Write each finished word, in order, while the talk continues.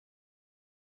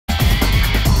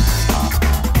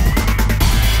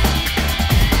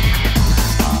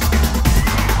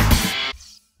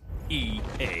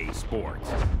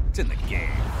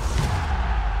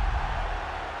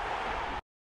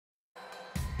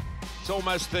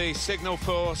almost the signal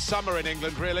for summer in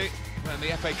England, really, when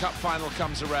the FA Cup final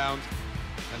comes around.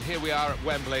 And here we are at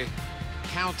Wembley,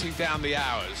 counting down the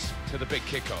hours to the big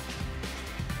kickoff.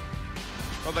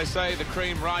 Well, they say the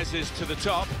cream rises to the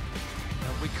top,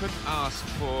 and we couldn't ask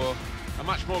for a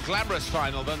much more glamorous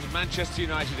final than Manchester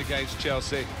United against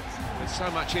Chelsea. With so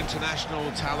much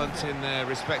international talent in their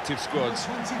respective squads,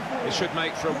 it should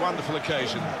make for a wonderful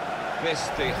occasion. This,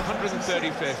 the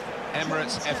 135th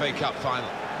Emirates FA Cup final.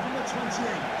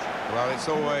 Well, it's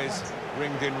always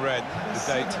ringed in red,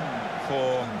 the date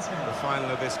for the final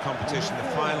of this competition, the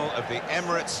final of the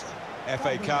Emirates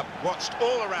FA Cup, watched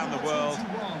all around the world,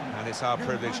 and it's our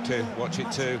privilege to watch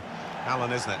it too,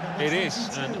 Alan, isn't it? It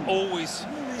is, and always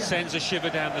sends a shiver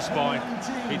down the spine.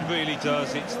 It really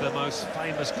does. It's the most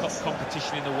famous cup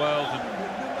competition in the world,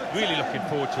 and really looking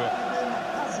forward to it.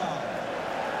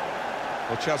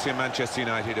 Well, Chelsea and Manchester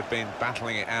United have been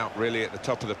battling it out, really, at the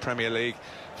top of the Premier League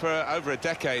for over a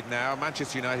decade now.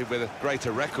 Manchester United with a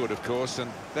greater record, of course,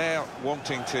 and they're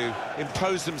wanting to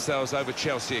impose themselves over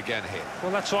Chelsea again here.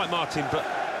 Well, that's right, Martin, but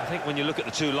I think when you look at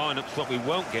the two lineups, what we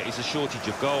won't get is a shortage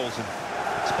of goals, and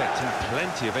expecting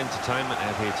plenty of entertainment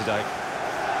out here today.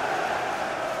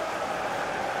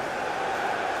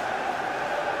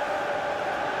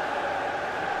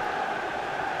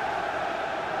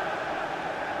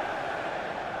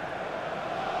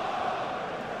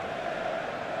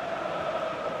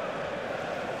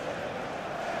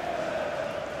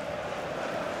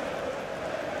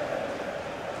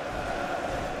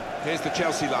 Here's the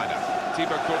Chelsea lineup.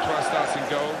 Thibaut Courtois starts in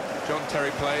goal. John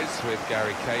Terry plays with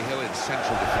Gary Cahill in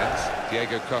central defence.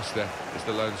 Diego Costa is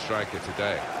the lone striker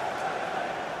today.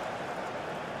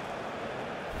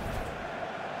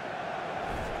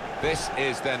 This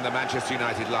is then the Manchester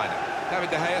United lineup. David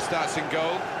De Gea starts in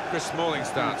goal. Chris Smalling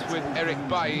starts with Eric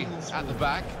Bailly at the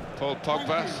back. Paul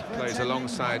Pogba plays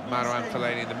alongside Marouane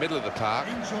Fellaini in the middle of the park.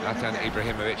 Zlatan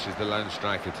Ibrahimovic is the lone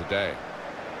striker today.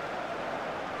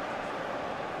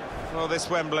 Well, this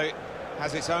Wembley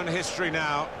has its own history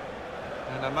now,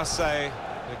 and I must say,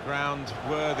 the ground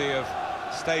worthy of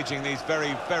staging these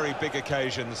very, very big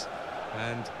occasions,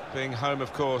 and being home,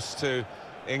 of course, to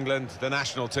England, the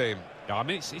national team. I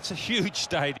mean, it's a huge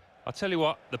stadium. I'll tell you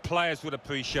what, the players would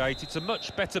appreciate. It's a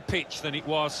much better pitch than it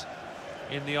was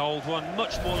in the old one,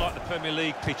 much more like the Premier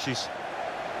League pitches.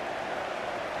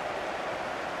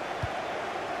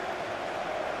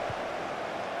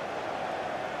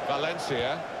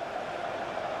 Valencia.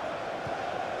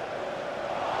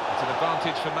 It's an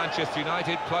advantage for Manchester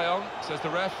United. Play on, says the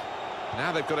ref.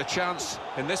 Now they've got a chance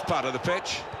in this part of the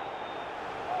pitch.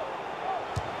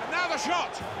 And now the shot!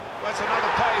 Well, it's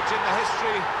another page in the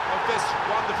history of this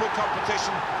wonderful competition.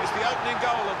 It's the opening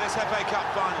goal of this FA Cup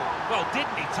final. Well,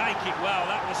 didn't he take it well?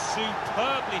 That was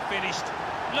superbly finished.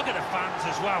 Look at the fans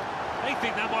as well. They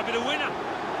think that might be the winner.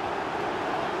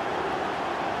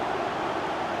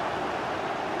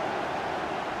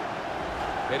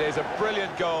 It is a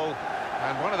brilliant goal,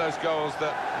 and one of those goals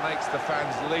that makes the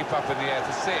fans leap up in the air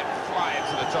to see it fly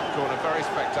into the top corner. Very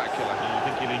spectacular. I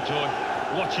think you'll enjoy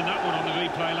watching that one on the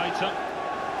replay later.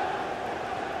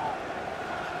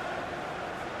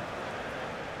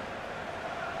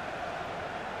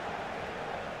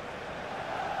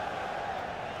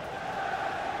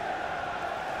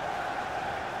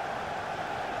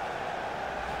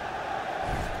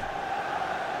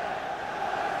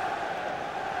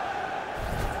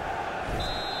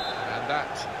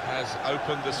 That has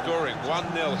opened the scoring.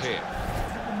 1-0 here.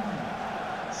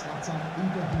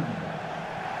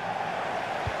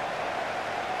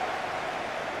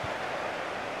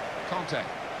 Conte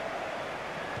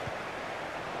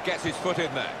gets his foot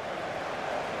in there.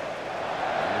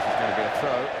 And this is going to be a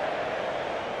throw.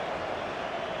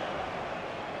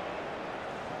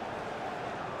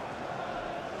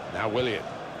 Now Willian.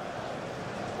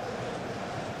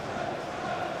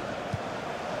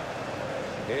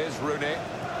 Here's Rooney.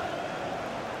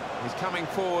 He's coming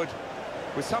forward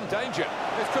with some danger.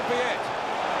 This could be it.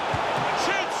 And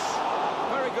shoots!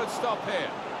 Very good stop here.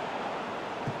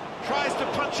 Tries to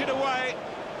punch it away.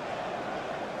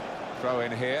 Throw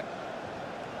in here.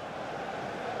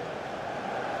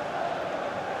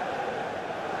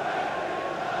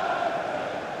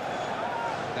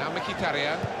 Now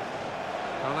Mkhitaryan.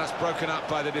 And that's broken up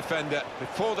by the defender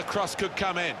before the cross could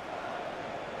come in.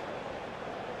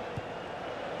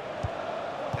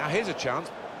 Now here's a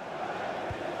chance.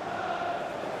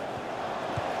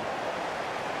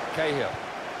 Cahill.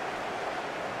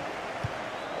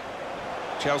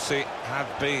 Chelsea have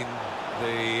been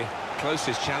the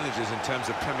closest challengers in terms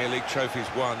of Premier League trophies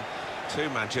won to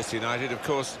Manchester United. Of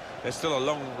course, they're still a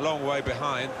long way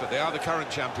behind, but they are the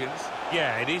current champions.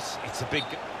 Yeah, it is. It's a big...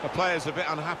 The player's a bit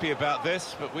unhappy about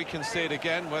this, but we can see it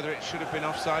again, whether it should have been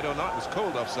offside or not. It was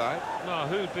called offside. No,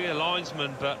 who'd be a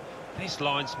linesman, but this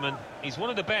linesman, he's one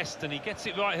of the best, and he gets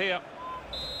it right here.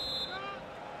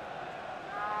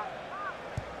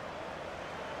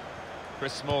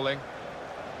 Chris Smalling.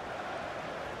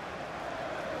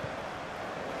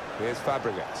 Here's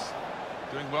Fabregas.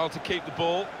 Doing well to keep the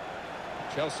ball.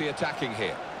 Chelsea attacking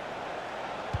here.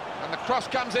 And the cross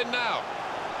comes in now.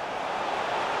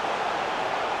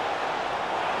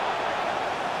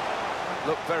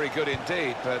 Looked very good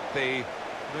indeed, but the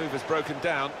move has broken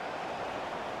down.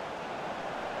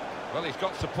 Well, he's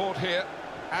got support here.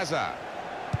 Hazard.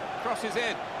 Crosses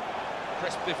in.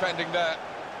 Crisp defending there.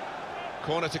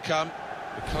 Corner to come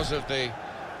because of the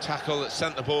tackle that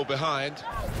sent the ball behind.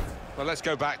 Well, let's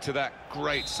go back to that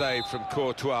great save from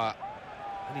Courtois.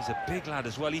 And he's a big lad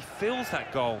as well. He fills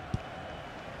that goal.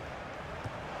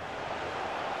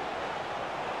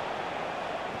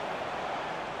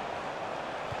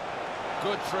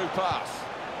 Good through pass.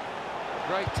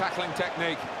 Great tackling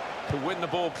technique to win the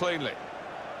ball cleanly.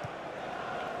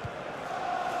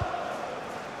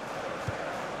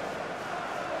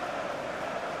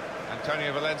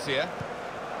 Antonio Valencia.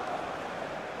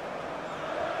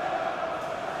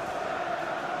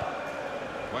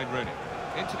 Wayne Rooney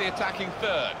into the attacking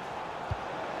third.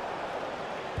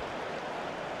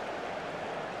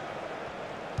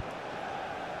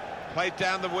 Played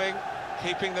down the wing,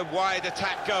 keeping the wide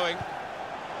attack going.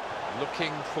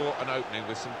 Looking for an opening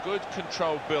with some good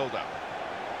controlled build-up.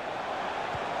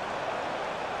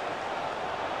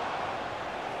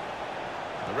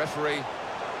 The referee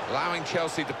allowing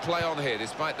Chelsea to play on here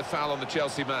despite the foul on the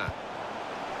Chelsea man.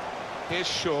 Here's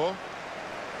Shaw.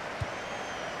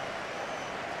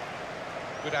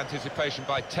 Good anticipation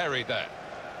by Terry there.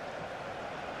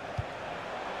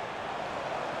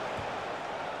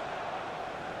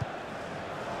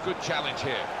 Good challenge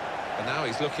here. And now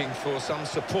he's looking for some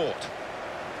support.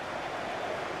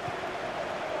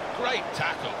 Great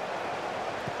tackle.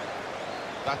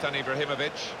 Zlatan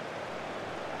Ibrahimovic.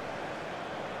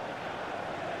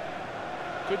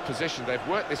 Good position. They've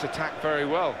worked this attack very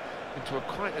well into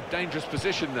quite a dangerous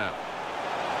position now.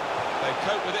 They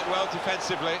cope with it well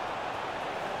defensively.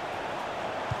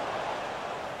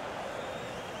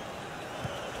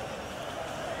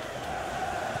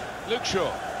 Luke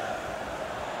Shaw.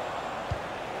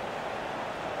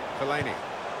 Fellaini.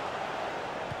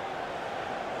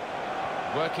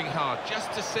 Working hard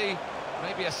just to see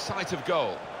maybe a sight of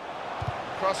goal.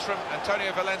 Cross from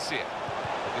Antonio Valencia.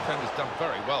 The defender's done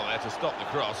very well there to stop the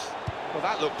cross. Well,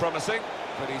 that looked promising,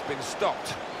 but he's been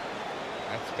stopped.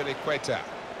 That's Filiqueta.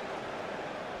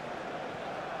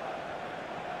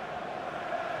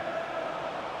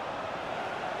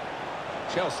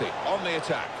 Chelsea on the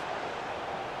attack.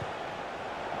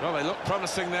 Well, they look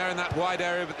promising there in that wide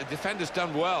area, but the defender's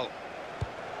done well.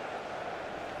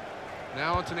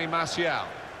 Now Anthony Martial.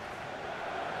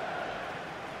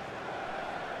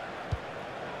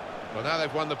 Well, now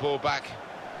they've won the ball back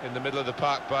in the middle of the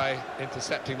park by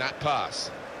intercepting that pass.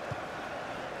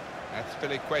 That's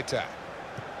Filiqueta.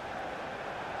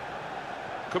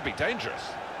 Could be dangerous.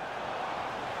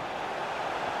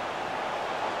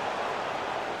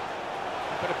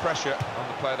 A bit of pressure on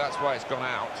the player, that's why it's gone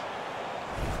out.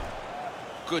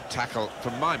 Good tackle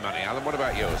for my money, Alan. What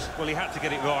about yours? Well, he had to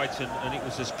get it right, and it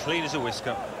was as clean as a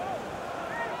whisker.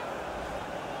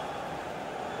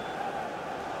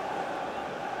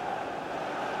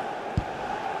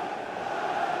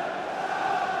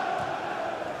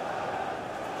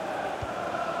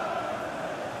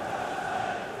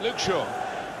 Luke Shaw.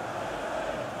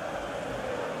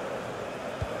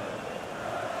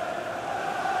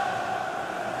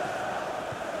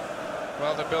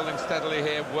 Well, they're building steadily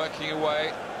here, working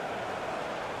away.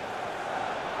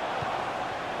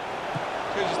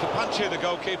 Chooses to punch here, the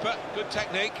goalkeeper. Good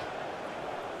technique.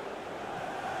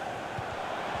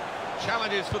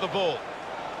 Challenges for the ball.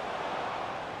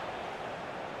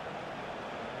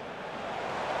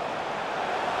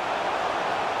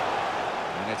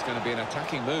 And it's going to be an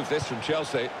attacking move, this, from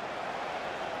Chelsea.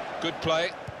 Good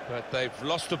play, but they've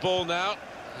lost the ball now,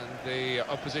 and the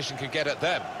opposition can get at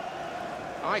them.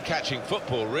 Eye-catching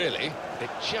football, really. It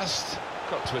just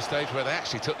got to a stage where they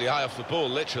actually took the eye off the ball,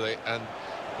 literally, and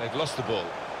they've lost the ball.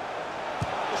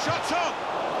 The shot's on!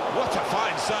 What a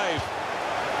fine save!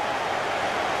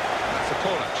 That's a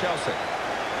corner, Chelsea.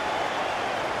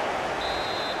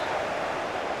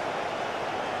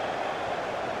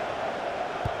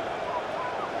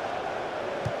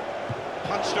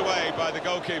 Punched away by the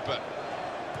goalkeeper.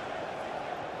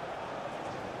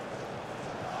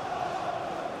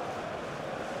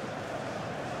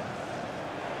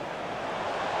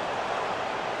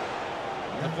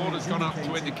 And the ball has gone up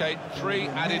to indicate 3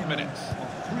 added minutes.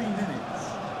 3 minutes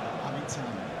added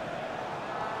time.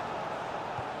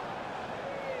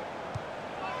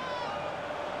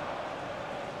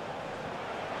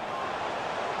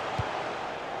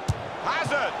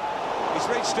 Hazard! He's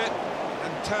reached it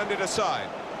and turned it aside.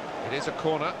 It is a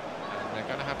corner, and they're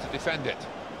going to have to defend it.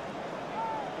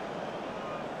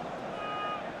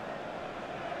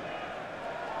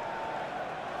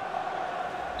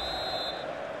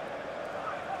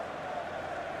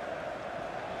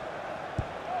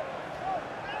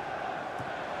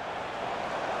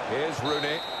 Here's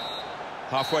Rooney,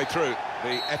 halfway through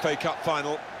the FA Cup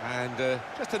final, and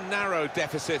just a narrow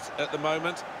deficit at the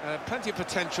moment. Plenty of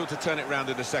potential to turn it round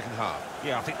in the second half.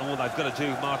 Yeah, I think all they've got to do,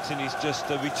 Martin, is just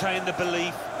retain the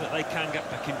belief that they can get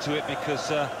back into it, because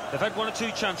they've had 1 or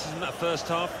 2 chances in that first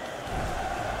half.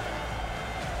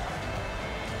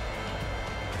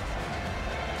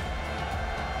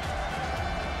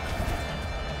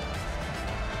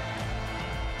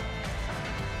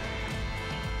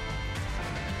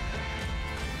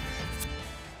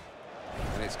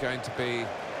 It's going to be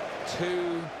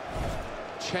 2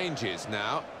 changes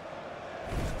now.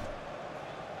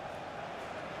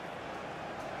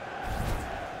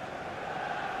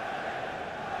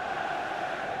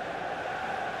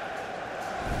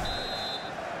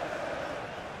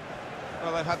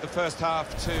 Well, they've had the first half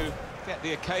to get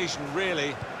the occasion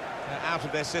really out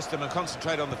of their system and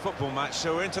concentrate on the football match,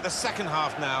 so we're into the second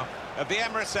half now of the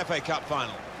Emirates FA Cup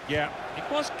final. Yeah, it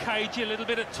was cagey a little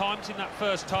bit at times in that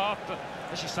first half, but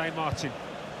as you say, Martin,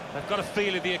 they've got a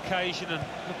feel of the occasion and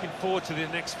looking forward to the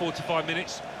next 45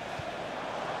 minutes.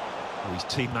 Oh, his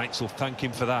teammates will thank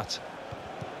him for that.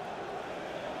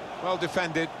 Well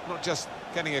defended, not just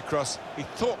getting across, he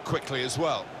thought quickly as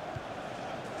well.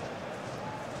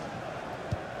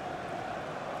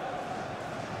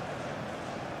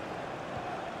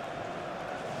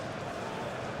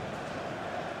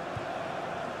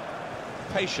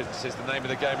 Patience is the name of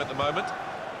the game at the moment.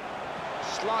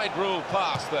 Slide rule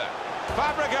pass there.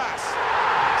 Fabregas!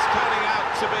 It's turning out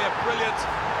to be a brilliant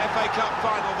FA Cup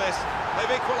final, this.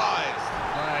 They've equalised.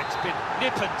 It's been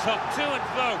nip and tuck, to and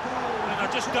fro, and I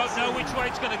just don't know which way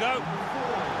it's going to go.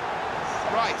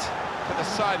 Right to the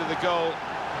side of the goal,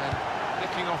 and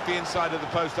nicking off the inside of the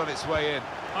post on its way in.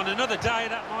 On another day,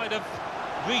 that might have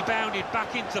rebounded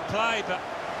back into play, but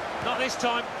not this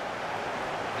time.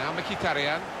 Now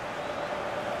Mkhitaryan.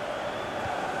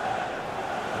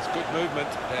 Good movement.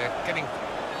 They're getting...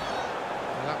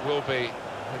 Well, that will be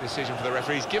a decision for the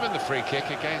referee. He's given the free kick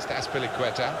against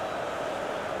Azpilicueta.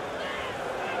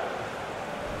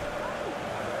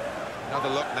 Another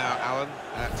look now, Alan,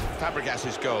 at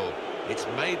Fabregas's goal. It's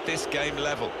made this game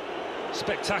level.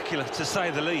 Spectacular, to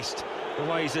say the least. The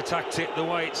way he's attacked it, the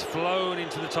way it's flown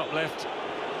into the top left.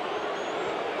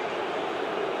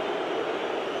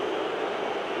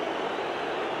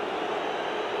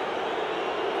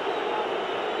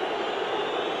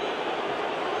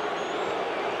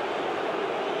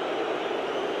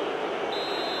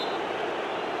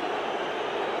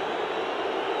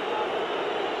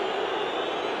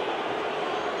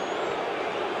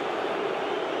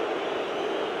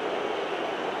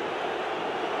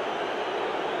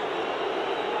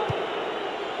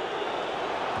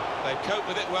 They've coped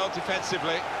with it well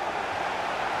defensively.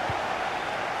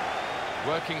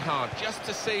 Working hard just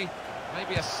to see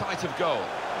maybe a sight of goal.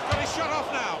 He's got his shot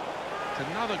off now. It's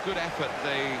another good effort.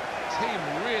 The team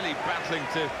really battling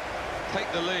to take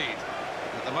the lead.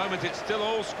 At the moment, it's still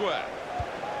all square.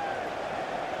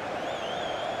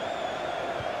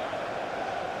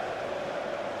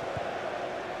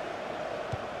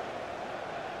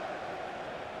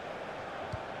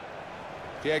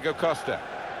 Diego Costa.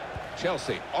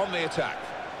 Chelsea on the attack.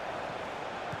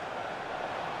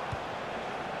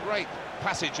 Great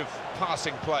passage of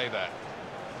passing play there.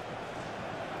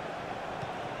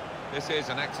 This is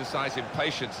an exercise in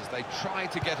patience as they try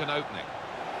to get an opening.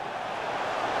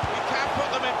 You can't put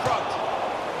them in front.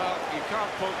 Well, you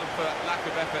can't fault them for lack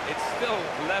of effort. It's still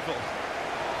level.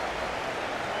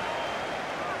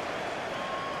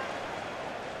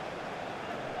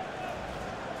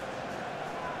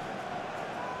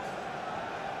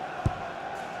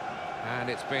 And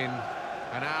it's been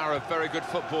an hour of very good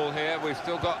football here. We've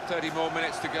still got 30 more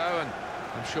minutes to go, and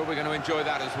I'm sure we're going to enjoy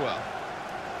that as well.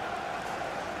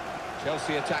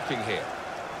 Chelsea attacking here.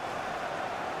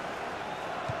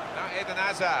 Now Eden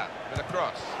Hazard with a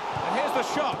cross. And here's the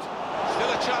shot. Still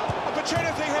a chance.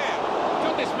 Opportunity here.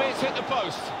 Goodness me, it's hit the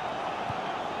post.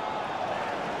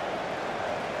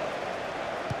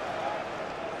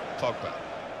 Pogba.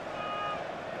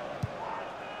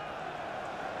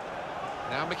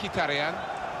 Now Mkhitaryan.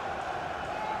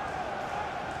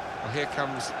 Well, here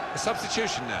comes a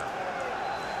substitution now.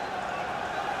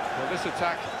 Well, this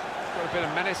attack got a bit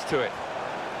of menace to it.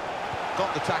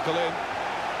 Got the tackle in.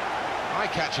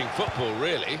 Eye-catching football,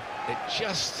 really. It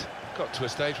just got to a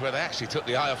stage where they actually took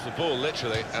the eye off the ball,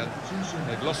 literally, and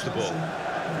they've lost the ball.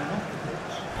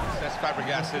 Cesc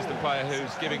Fabregas is the player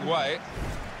who's giving way.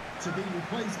 To be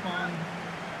replaced by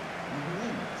number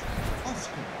 8,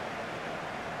 Oscar.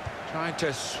 Trying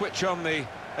to switch on the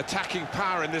attacking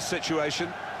power in this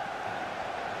situation.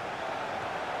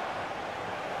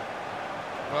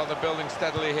 Well, they're building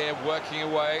steadily here, working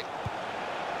away.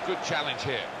 Good challenge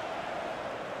here.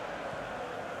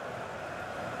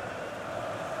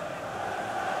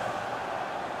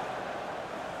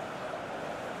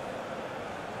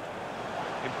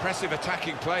 Impressive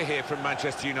attacking play here from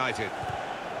Manchester United.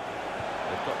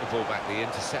 They've got the ball back, the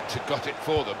interceptor got it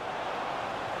for them.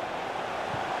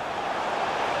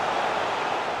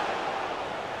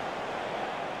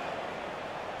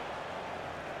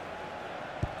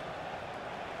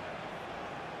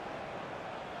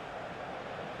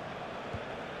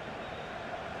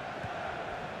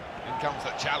 In comes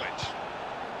the challenge.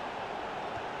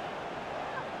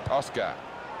 Oscar.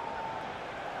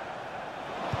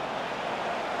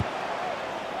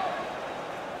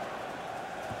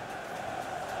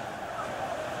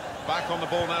 Back on the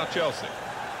ball now, Chelsea.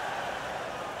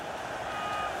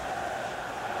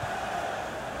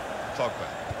 Pogba.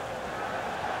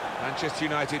 Manchester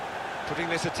United putting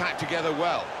this attack together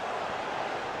well.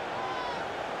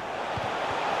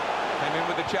 Came in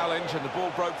with the challenge and the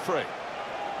ball broke free.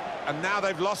 And now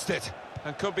they've lost it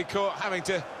and could be caught having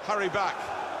to hurry back.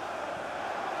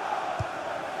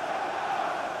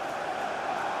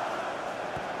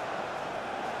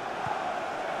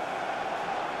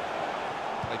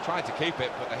 They tried to keep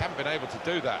it, but they haven't been able to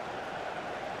do that.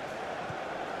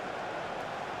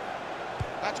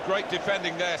 That's great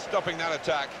defending there, stopping that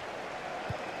attack.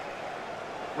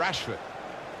 Rashford.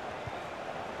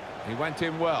 He went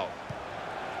in well.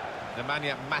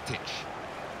 Nemanja Matic.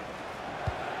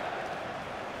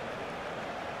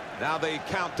 Now the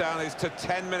countdown is to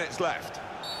 10 minutes left.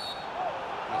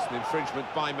 That's an infringement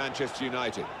by Manchester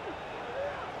United.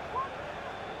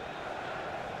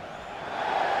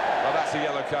 Well, that's a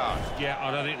yellow card. Yeah,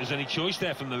 I don't think there's any choice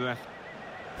there from the ref.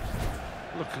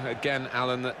 Look again,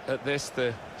 Alan, at this,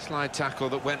 the slide tackle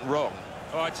that went wrong.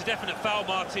 Oh, it's a definite foul,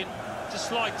 Martin. It's a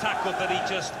slide tackle that he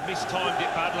just mistimed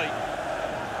it badly.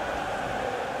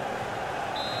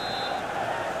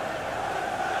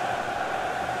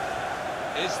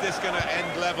 Is this going to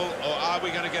end level, or are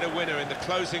we going to get a winner in the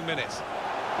closing minutes?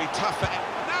 Be tough for...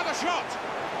 Now the shot!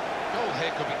 Goal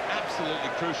here could be absolutely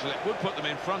crucial. It would put them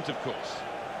in front, of course.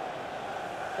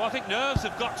 Well, I think nerves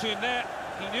have got to him there.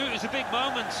 He knew it was a big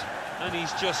moment, and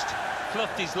he's just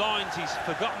fluffed his lines. He's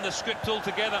forgotten the script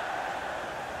altogether.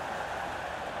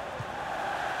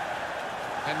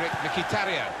 Henrik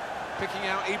Mkhitaryan picking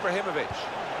out Ibrahimovic.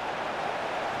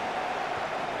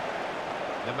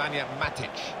 Nemanja Matic.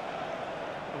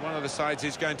 One of the sides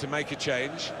is going to make a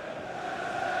change.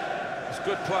 It's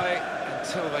good play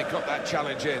until they got that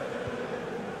challenge in.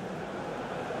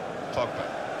 Pogba.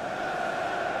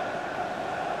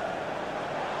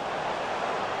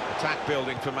 Attack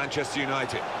building for Manchester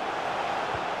United.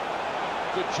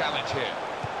 Good challenge here.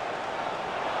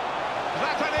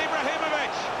 Zlatan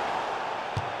Ibrahimovic!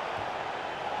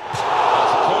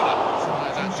 That's a corner.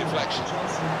 That deflection.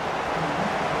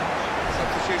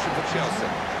 Substitution for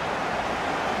Chelsea.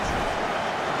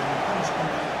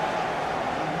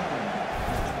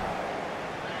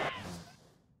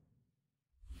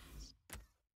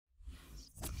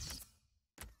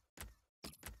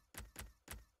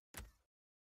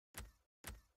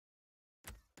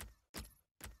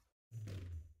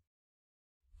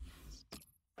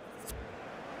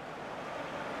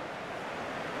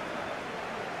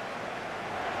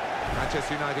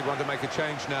 Manchester United want to make a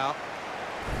change now.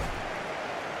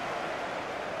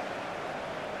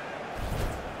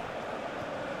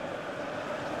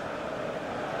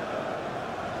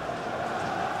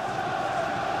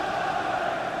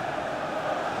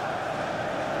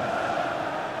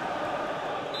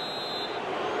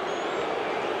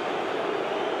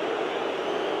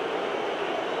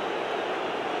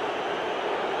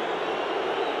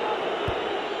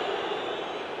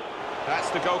 That's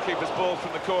the goalkeeper's ball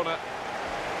from the corner.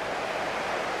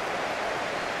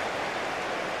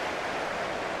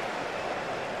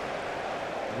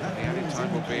 The added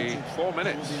time will be 4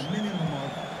 minutes. There will be a minimum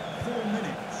of 4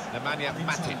 minutes. Nemanja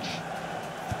Matic.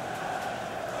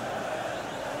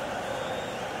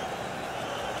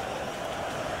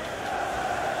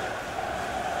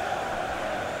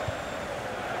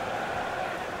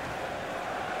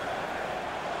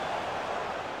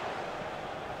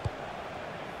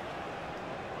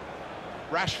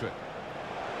 Rashford.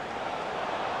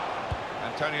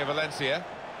 Antonio Valencia.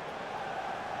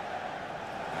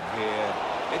 Here,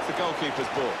 it's the goalkeeper's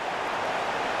ball.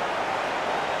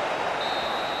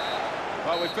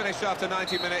 Well, we've finished after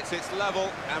 90 minutes, it's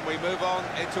level, and we move on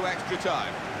into extra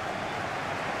time.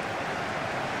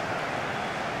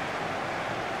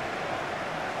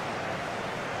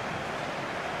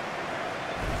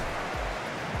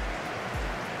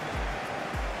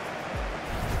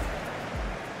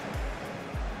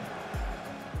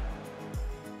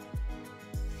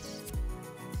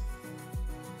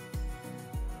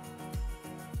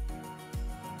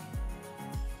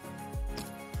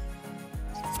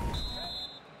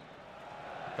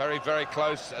 Very, very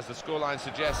close, as the scoreline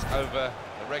suggests, over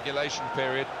the regulation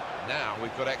period. Now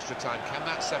we've got extra time. Can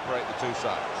that separate the two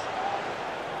sides?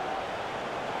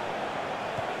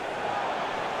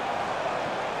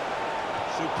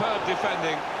 Superb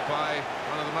defending by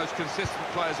one of the most consistent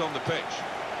players on the pitch,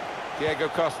 Diego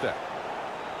Costa.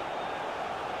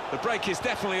 The break is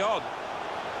definitely on.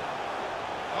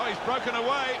 Oh, he's broken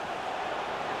away.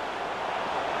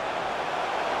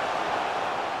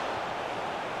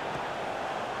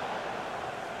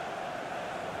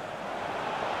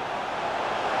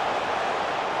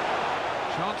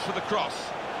 Chance for the cross.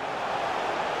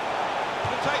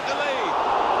 To take the lead.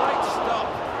 Great stop.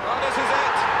 Well, this is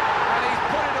it. And he's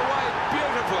put it away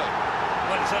beautifully.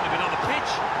 Well, he's only been on the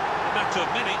pitch a matter of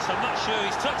minutes. I'm not sure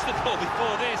he's touched the ball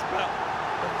before this, but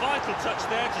a vital touch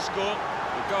there to score.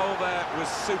 The goal there was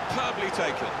superbly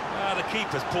taken. The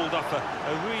keeper's pulled off a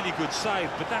really good save,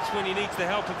 but that's when he needs the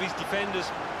help of his defenders.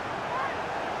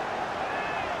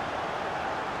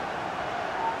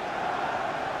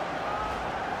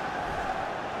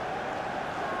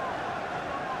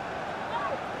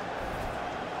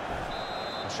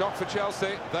 Shot for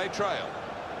Chelsea, they trail.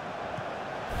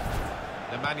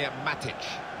 Nemanja Matic.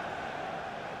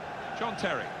 John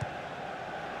Terry.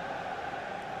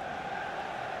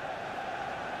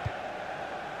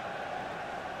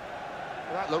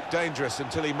 That looked dangerous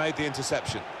until he made the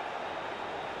interception.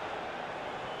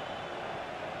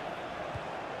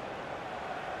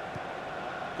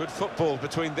 Good football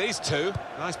between these two.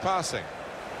 Nice passing.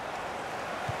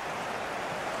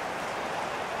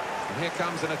 And here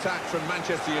comes an attack from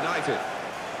Manchester United.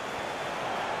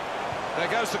 There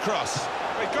goes the cross.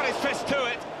 He's got his fist to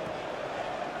it.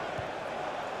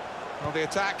 Well, the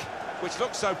attack, which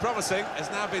looked so promising, has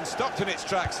now been stopped in its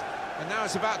tracks. And now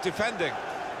it's about defending.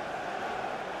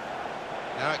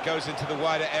 Now it goes into the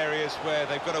wider areas where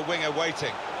they've got a winger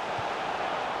waiting.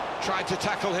 Tried to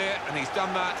tackle here, and he's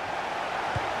done that.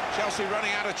 Chelsea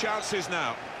running out of chances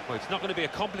now. Well, it's not going to be a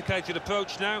complicated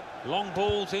approach now. Long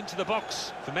balls into the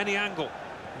box from any angle.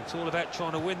 It's all about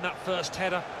trying to win that first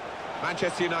header.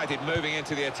 Manchester United moving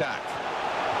into the attack.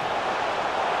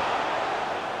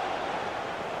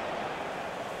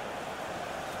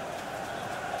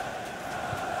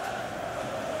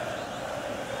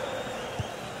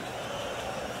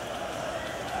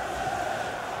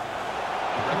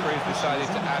 The referee's decided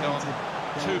to add on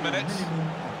 2 minutes.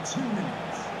 2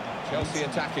 minutes. Chelsea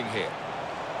attacking here.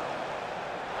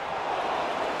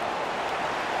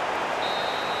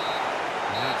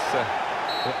 And that's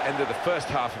the end of the first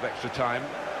half of extra time.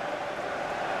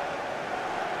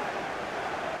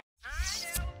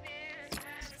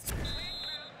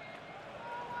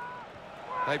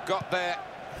 They've got their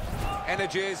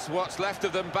energies, what's left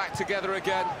of them, back together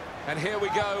again. And here we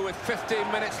go with 15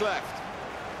 minutes left.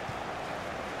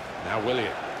 Now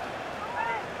Willian.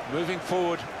 Moving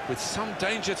forward with some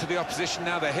danger to the opposition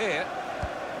now they're here.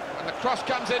 And the cross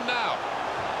comes in now.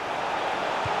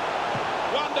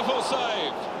 Wonderful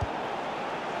save.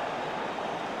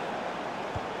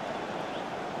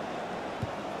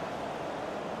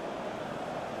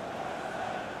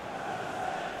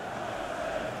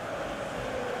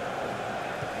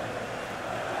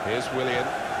 Here's Willian.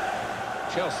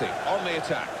 Chelsea on the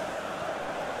attack.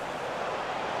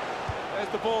 There's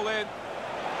the ball in.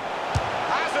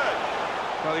 Hazard!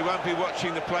 Well, he won't be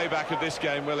watching the playback of this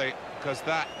game, will he? Because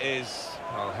that is,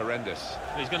 well, horrendous.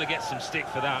 He's going to get some stick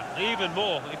for that. Even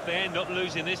more if they end up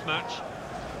losing this match.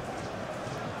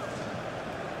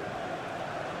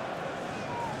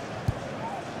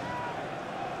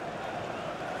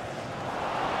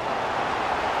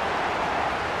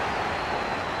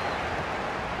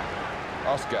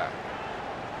 Oscar.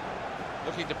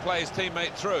 Looking to play his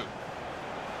teammate through.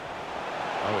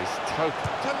 Oh, he's to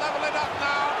level it up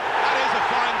now. That is a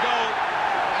fine goal.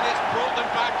 And it's brought them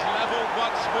back level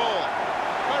once more.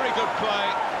 Very good play.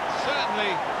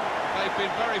 Certainly, they've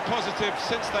been very positive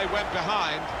since they went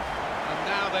behind. And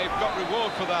now they've got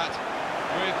reward for that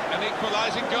with an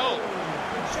equalising goal.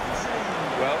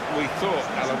 Well, we thought,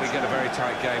 Alan, we'd get a very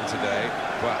tight game today,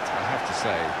 but I have to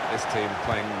say, this team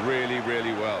playing really,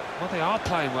 really well. Well, they are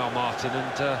playing well, Martin,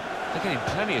 and they're getting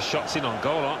plenty of shots in on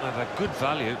goal, aren't they? They're good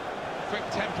value. Quick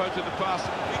tempo to the pass.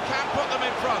 He can put them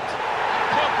in front.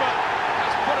 Pogba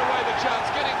has put away the chance,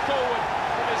 getting forward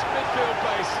from his midfield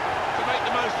base to make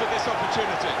the most of this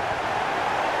opportunity.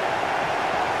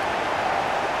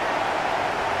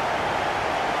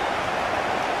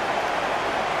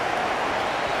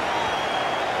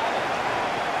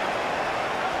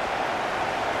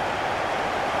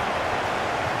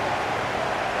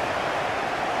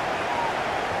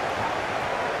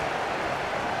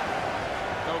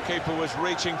 Goalkeeper was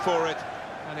reaching for it,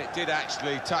 and it did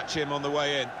actually touch him on the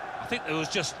way in. I think there was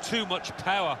just too much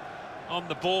power on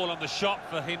the ball, on the shot,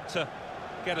 for him to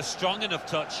get a strong enough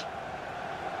touch.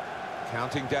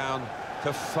 Counting down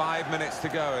to 5 minutes to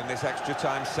go in this extra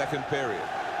time second period.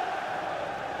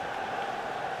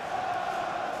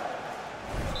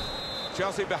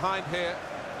 Chelsea behind here.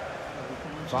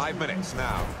 5 minutes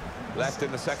now left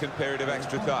in the second period of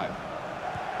extra time.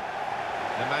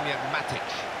 Nemanja Matic.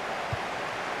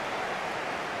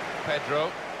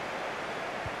 Pedro.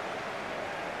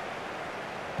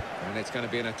 And it's going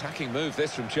to be an attacking move,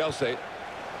 this, from Chelsea.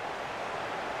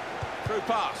 Through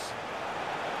pass.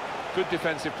 Good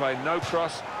defensive play, no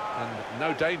cross, and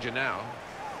no danger now.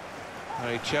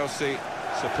 Chelsea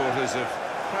supporters have,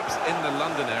 perhaps in the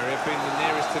London area, been the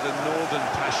nearest to the northern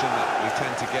passion that we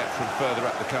tend to get from further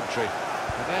up the country.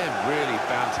 And they're really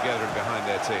bound together and behind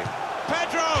their team.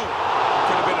 Pedro!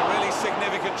 Could have been a really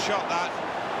significant shot, that.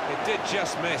 It did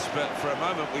just miss, but for a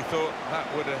moment we thought that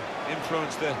would have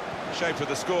influenced the shape of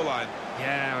the scoreline.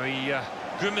 Yeah, he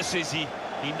grimaces. He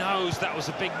knows that was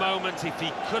a big moment. If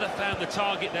he could have found the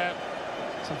target there.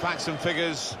 Some facts and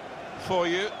figures for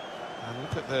you. And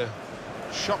look at the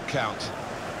shot count.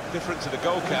 Different to the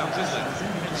goal count, isn't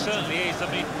it? It certainly is.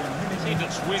 I mean, the team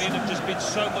that's winning have just been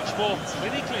so much more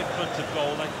clinically in front of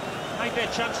goal. They made their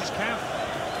chances count.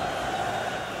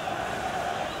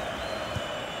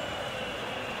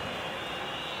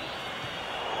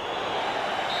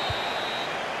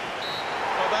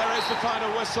 The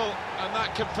final whistle, and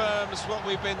that confirms what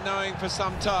we've been knowing for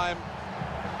some time,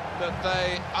 that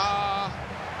they are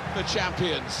the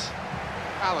champions.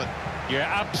 Alan. Yeah,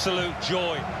 absolute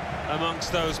joy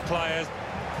amongst those players.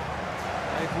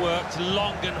 They've worked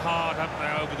long and hard, haven't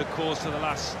they, over the course of the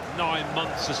last 9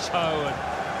 months or so, and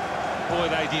boy,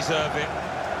 they deserve it.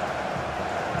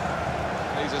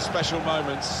 These are special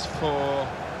moments for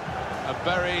a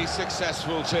very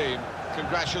successful team.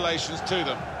 Congratulations to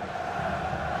them.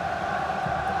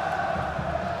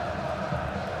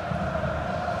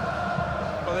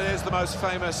 Well, it is the most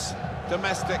famous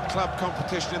domestic club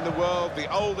competition in the world, the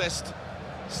oldest,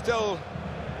 still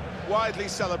widely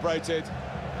celebrated.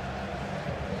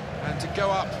 And to go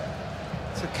up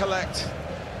to collect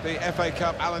the FA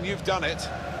Cup, Alan, you've done it.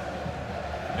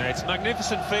 Yeah, it's a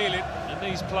magnificent feeling, and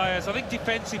these players, I think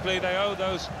defensively they owe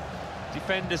those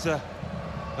defenders a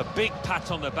big pat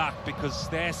on the back, because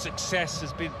their success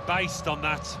has been based on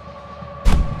that.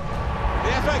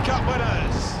 The FA Cup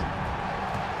winners.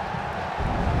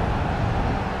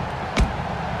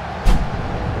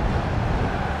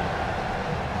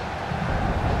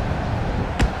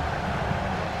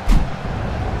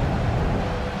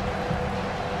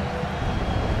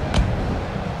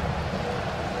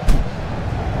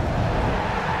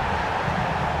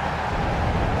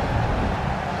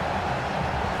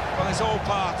 It's all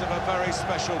part of a very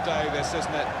special day, this,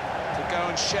 isn't it? To go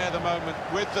and share the moment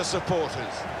with the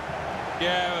supporters.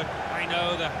 Yeah, I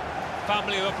know the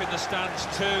family are up in the stands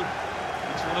too.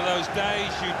 It's one of those days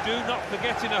you do not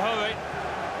forget in a hurry.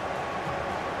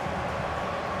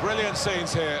 Brilliant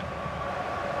scenes here.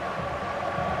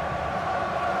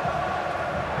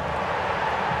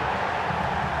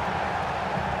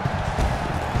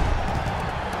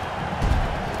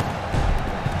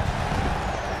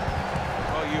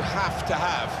 Have to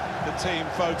have the team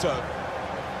photo,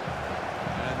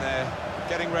 and they're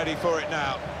getting ready for it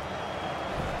now.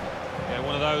 Yeah,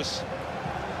 one of those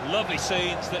lovely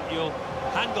scenes that you'll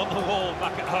hang on the wall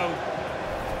back at home.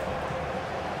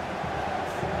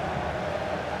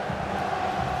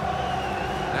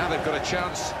 Now they've got a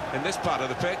chance in this part of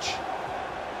the pitch.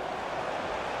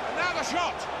 And now the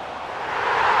shot!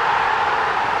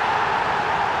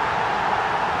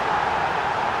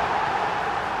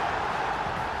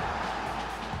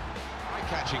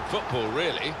 Catching football,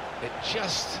 really. It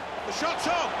just... The shot's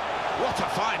on! What a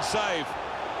fine save!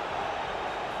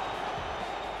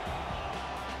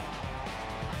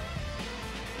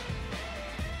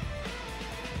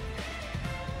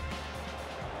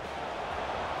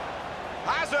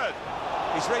 hazard.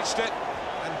 He's reached it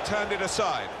and turned it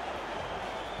aside.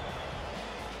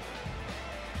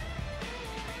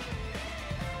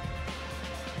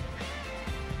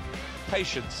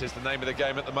 Patience is the name of the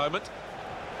game at the moment.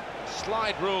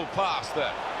 Slide rule pass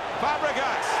there.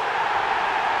 Fabregas.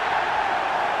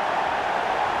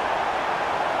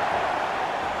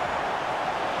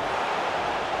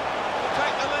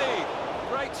 Take the lead.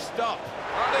 Great stop.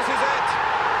 Oh, this is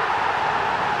it.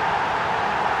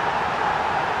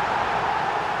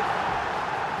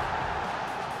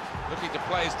 Looking to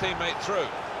play his teammate through.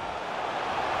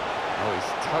 Oh,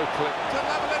 he's totally... To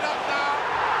level it up now.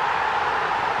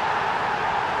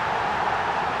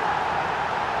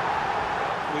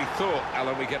 We thought,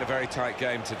 Alan, we get a very tight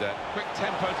game today. Quick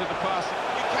tempo to the pass.